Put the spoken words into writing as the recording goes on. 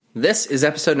This is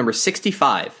episode number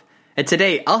 65, and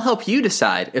today I'll help you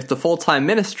decide if the full-time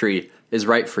ministry is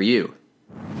right for you.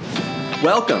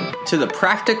 Welcome to the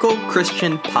Practical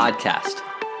Christian Podcast.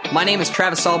 My name is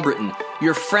Travis Albritton,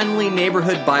 your friendly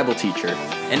neighborhood Bible teacher,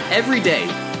 and every day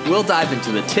we'll dive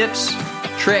into the tips,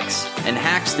 tricks, and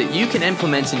hacks that you can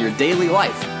implement in your daily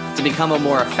life to become a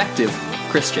more effective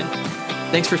Christian.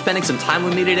 Thanks for spending some time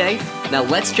with me today. Now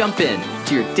let's jump in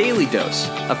to your daily dose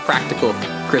of practical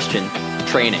Christian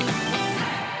training.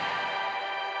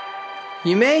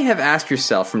 You may have asked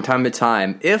yourself from time to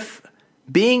time if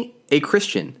being a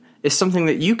Christian is something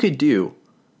that you could do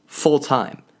full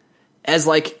time, as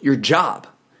like your job,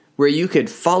 where you could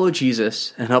follow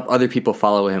Jesus and help other people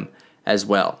follow him as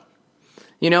well.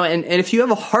 You know, and if you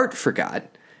have a heart for God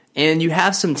and you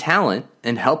have some talent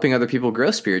in helping other people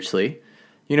grow spiritually,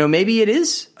 you know, maybe it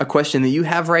is a question that you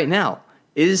have right now.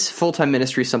 Is full-time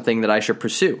ministry something that I should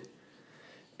pursue?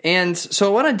 And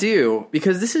so what I do,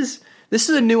 because this is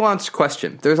a nuanced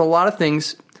question. There's a lot of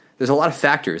things, there's a lot of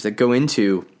factors that go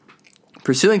into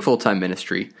pursuing full-time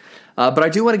ministry, but I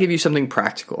do want to give you something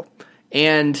practical.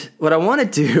 And what I want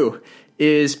to do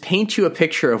is paint you a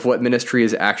picture of what ministry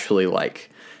is actually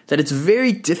like. That it's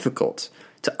very difficult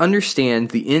to understand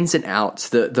the ins and outs,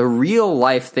 the real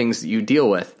life things that you deal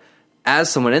with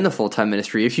as someone in the full-time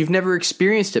ministry if you've never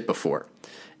experienced it before.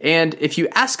 And if you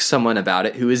ask someone about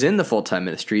it who is in the full-time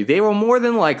ministry, they will more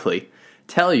than likely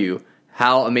tell you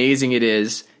how amazing it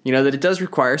is, you know, that it does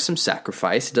require some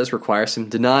sacrifice, it does require some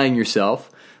denying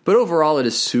yourself, but overall it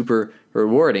is super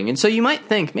rewarding. And so you might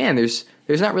think, man, there's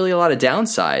not really a lot of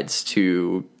downsides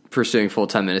to pursuing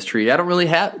full-time ministry.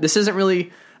 This isn't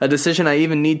really a decision I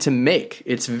even need to make.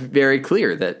 It's very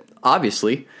clear that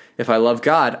obviously, if I love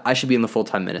God, I should be in the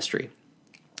full-time ministry.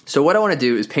 So what I want to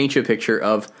do is paint you a picture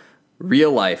of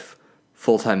real life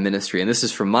full-time ministry. And this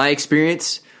is from my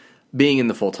experience being in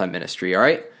the full-time ministry, all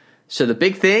right? So the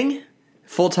big thing,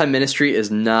 full-time ministry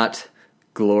is not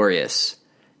glorious.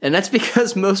 And that's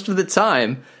because most of the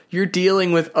time, you're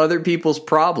dealing with other people's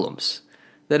problems.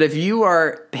 That if you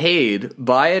are paid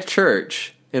by a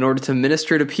church in order to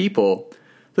minister to people,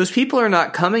 those people are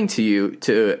not coming to you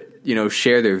to, you know,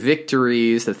 share their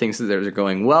victories, the things that are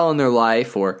going well in their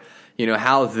life, or you know,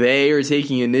 how they are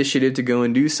taking initiative to go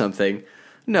and do something.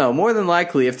 No, more than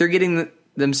likely, if they're getting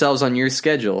themselves on your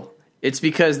schedule, it's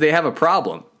because they have a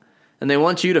problem, and they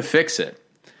want you to fix it.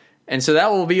 And so that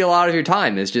will be a lot of your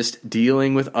time, is just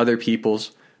dealing with other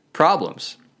people's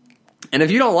problems. And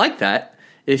if you don't like that,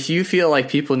 if you feel like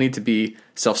people need to be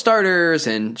self-starters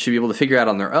and should be able to figure out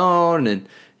on their own, and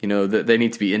you know that they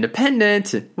need to be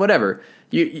independent, and whatever,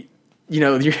 you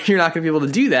know, you're not going to be able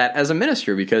to do that as a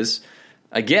minister because,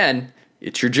 again,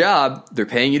 it's your job. They're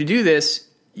paying you to do this.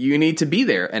 You need to be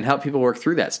there and help people work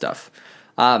through that stuff.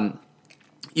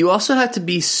 You also have to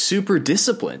be super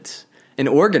disciplined and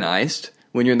organized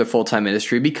when you're in the full-time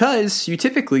ministry because you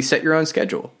typically set your own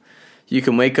schedule. You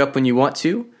can wake up when you want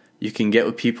to. You can get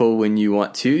with people when you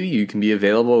want to. You can be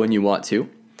available when you want to.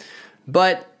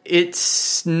 But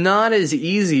it's not as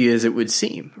easy as it would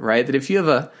seem, right? That if you have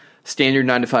a standard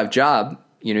 9-to-5 job,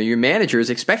 you know, your manager is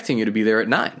expecting you to be there at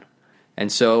 9.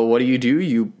 And so what do?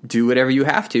 You do whatever you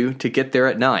have to get there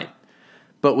at 9.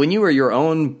 But when you are your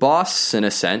own boss, in the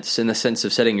sense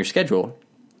of setting your schedule,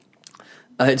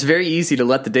 it's very easy to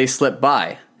let the day slip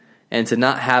by and to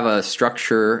not have a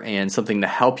structure and something to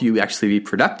help you actually be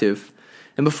productive.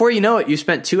 And before you know it, you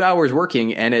spent 2 hours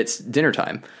working and it's dinner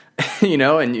time, you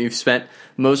know, and you've spent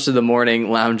most of the morning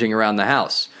lounging around the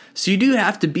house. So you do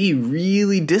have to be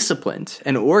really disciplined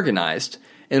and organized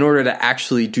in order to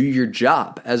actually do your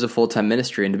job as a full-time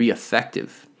ministry and to be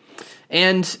effective.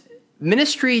 And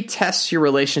ministry tests your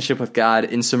relationship with God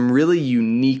in some really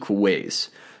unique ways,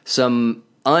 some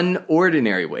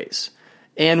unordinary ways.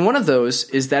 And one of those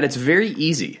is that it's very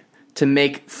easy to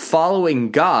make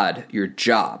following God your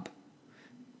job.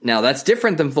 Now, that's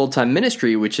different than full-time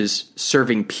ministry, which is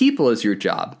serving people as your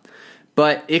job.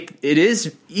 But it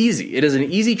is easy. It is an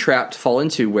easy trap to fall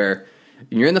into where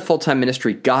you're in the full-time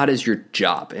ministry, God is your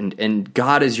job, and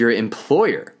God is your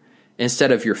employer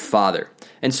instead of your father.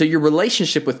 And so your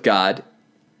relationship with God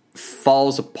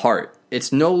falls apart.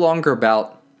 It's no longer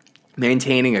about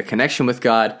maintaining a connection with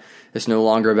God. It's no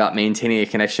longer about maintaining a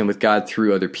connection with God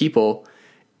through other people.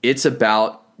 It's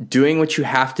about doing what you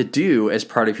have to do as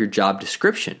part of your job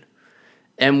description.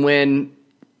 And when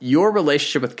your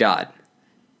relationship with God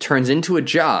turns into a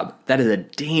job, that is a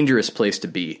dangerous place to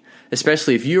be,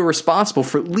 especially if you're responsible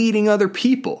for leading other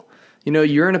people. You know,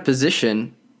 you're in a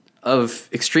position of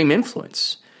extreme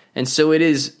influence. And so it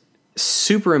is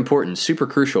super important, super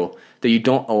crucial that you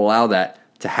don't allow that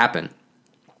to happen.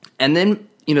 And then,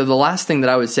 the last thing that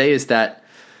I would say is that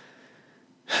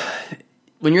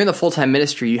when you're in the full-time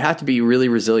ministry, you have to be really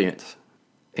resilient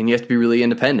and you have to be really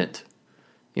independent.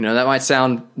 That might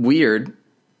sound weird,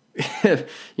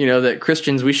 that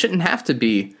Christians, we shouldn't have to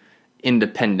be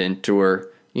independent or,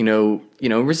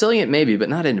 resilient maybe, but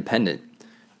not independent.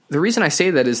 The reason I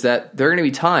say that is that there are going to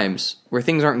be times where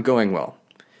things aren't going well,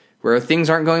 where things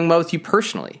aren't going well with you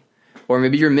personally, or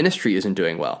maybe your ministry isn't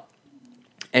doing well.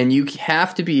 And you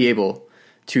have to be able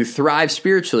to thrive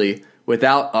spiritually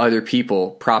without other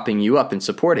people propping you up and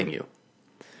supporting you.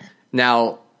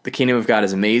 Now, the kingdom of God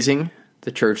is amazing.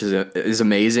 The church is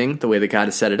amazing, the way that God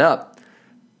has set it up.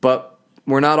 But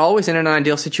we're not always in an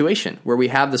ideal situation where we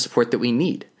have the support that we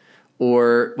need,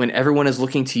 or when everyone is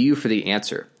looking to you for the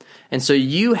answer. And so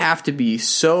you have to be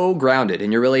so grounded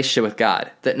in your relationship with God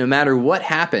that no matter what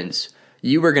happens,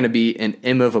 you are going to be an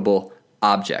immovable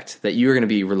object, that you are going to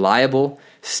be reliable,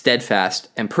 steadfast,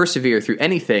 and persevere through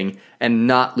anything and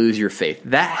not lose your faith.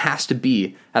 That has to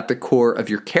be at the core of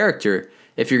your character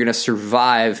if you're going to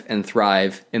survive and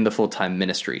thrive in the full-time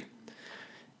ministry.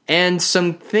 And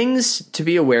some things to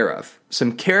be aware of,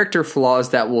 some character flaws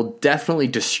that will definitely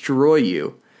destroy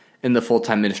you in the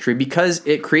full-time ministry, because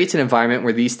it creates an environment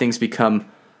where these things become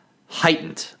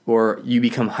heightened, or you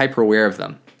become hyper-aware of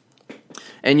them.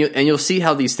 And you'll see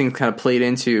how these things kind of played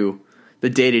into the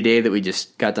day-to-day that we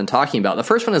just got done talking about. The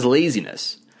first one is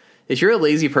laziness. If you're a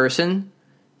lazy person,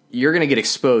 you're going to get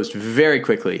exposed very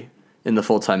quickly in the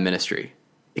full-time ministry.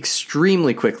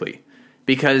 Extremely quickly.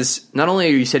 Because not only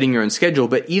are you setting your own schedule,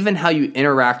 but even how you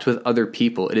interact with other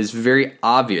people. It is very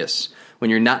obvious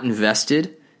when you're not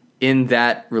invested in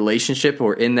that relationship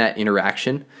or in that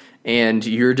interaction, and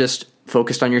you're just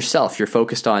focused on yourself. You're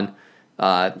focused on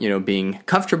being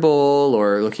comfortable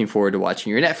or looking forward to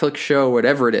watching your Netflix show,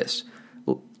 whatever it is.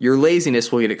 Your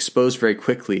laziness will get exposed very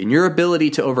quickly, and your ability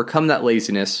to overcome that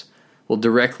laziness will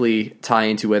directly tie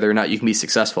into whether or not you can be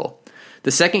successful.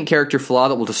 The second character flaw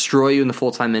that will destroy you in the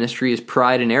full-time ministry is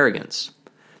pride and arrogance.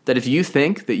 That if you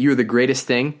think that you're the greatest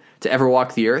thing to ever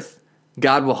walk the earth,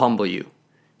 God will humble you.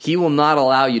 He will not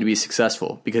allow you to be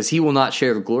successful because he will not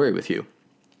share the glory with you.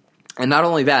 And not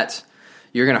only that,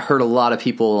 you're going to hurt a lot of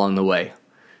people along the way.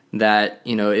 That,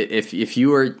 if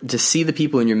you are to see the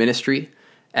people in your ministry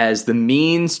as the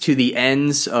means to the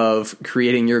ends of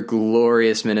creating your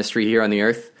glorious ministry here on the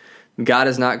earth, God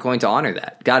is not going to honor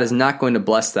that. God is not going to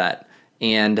bless that.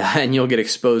 And you'll get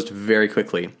exposed very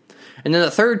quickly. And then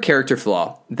the third character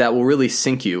flaw that will really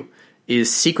sink you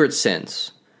is secret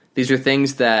sins. These are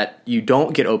things that you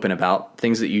don't get open about,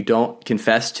 things that you don't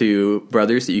confess to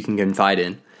brothers that you can confide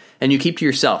in, and you keep to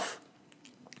yourself.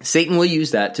 Satan will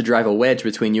use that to drive a wedge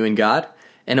between you and God,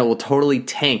 and it will totally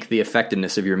tank the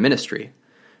effectiveness of your ministry.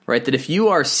 Right? That if you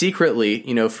are secretly,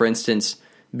 for instance,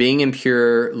 being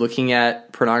impure, looking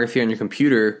at pornography on your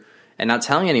computer, and not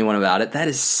telling anyone about it, that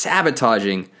is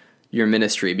sabotaging your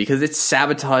ministry, because it's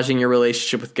sabotaging your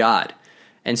relationship with God.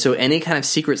 And so any kind of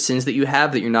secret sins that you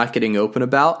have that you're not getting open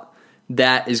about,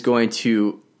 that is going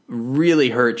to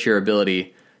really hurt your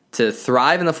ability to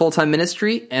thrive in the full-time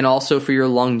ministry, and also for your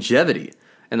longevity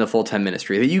in the full-time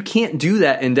ministry. That you can't do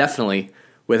that indefinitely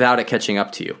without it catching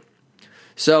up to you.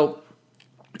 So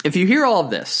if you hear all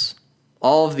of this,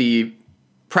 all of the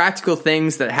practical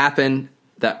things that happen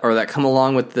that come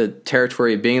along with the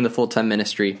territory of being in the full-time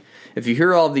ministry, if you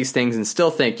hear all of these things and still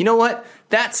think, you know what,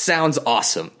 that sounds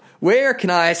awesome, where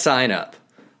can I sign up?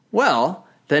 Well,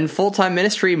 then full-time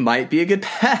ministry might be a good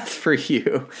path for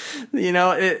you.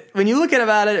 When you look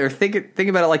about it or think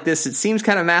about it like this, it seems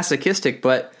kind of masochistic,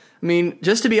 but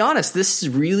just to be honest, this is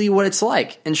really what it's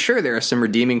like. And sure, there are some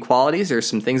redeeming qualities. There are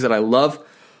some things that I love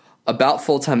about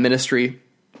full-time ministry,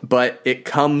 but it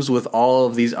comes with all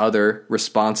of these other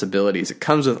responsibilities. It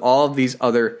comes with all of these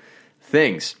other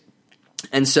things.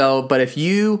 And so, but if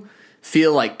you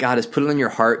feel like God has put it on your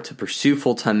heart to pursue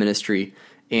full-time ministry,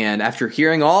 and after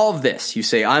hearing all of this, you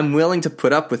say, I'm willing to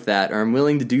put up with that, or I'm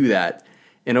willing to do that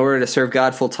in order to serve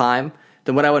God full-time,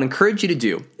 then what I would encourage you to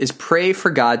do is pray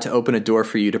for God to open a door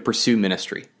for you to pursue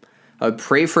ministry. I would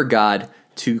pray for God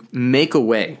to make a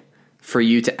way for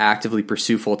you to actively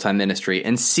pursue full-time ministry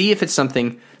and see if it's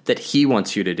something that he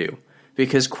wants you to do.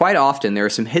 Because quite often there are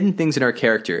some hidden things in our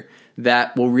character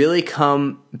that will really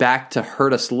come back to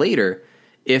hurt us later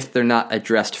if they're not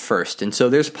addressed first. And so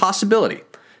there's a possibility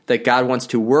that God wants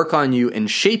to work on you and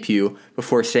shape you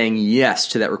before saying yes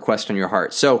to that request on your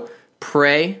heart. So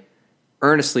pray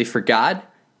earnestly for God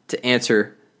to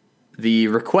answer the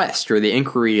request or the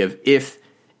inquiry of if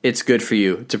it's good for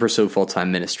you to pursue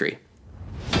full-time ministry.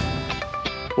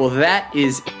 Well, that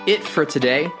is it for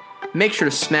today. Make sure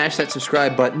to smash that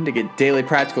subscribe button to get daily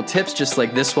practical tips just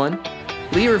like this one.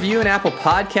 Leave a review in Apple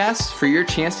Podcasts for your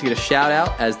chance to get a shout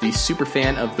out as the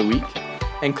Superfan of the Week.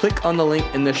 And click on the link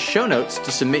in the show notes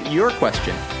to submit your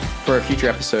question for a future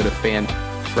episode of Fan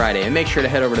Friday. And make sure to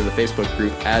head over to the Facebook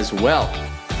group as well.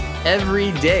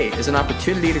 Every day is an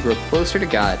opportunity to grow closer to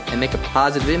God and make a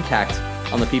positive impact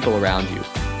on the people around you.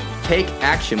 Take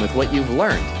action with what you've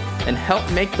learned and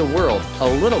help make the world a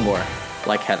little more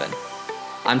like heaven.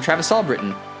 I'm Travis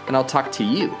Albritton, and I'll talk to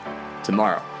you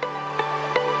tomorrow.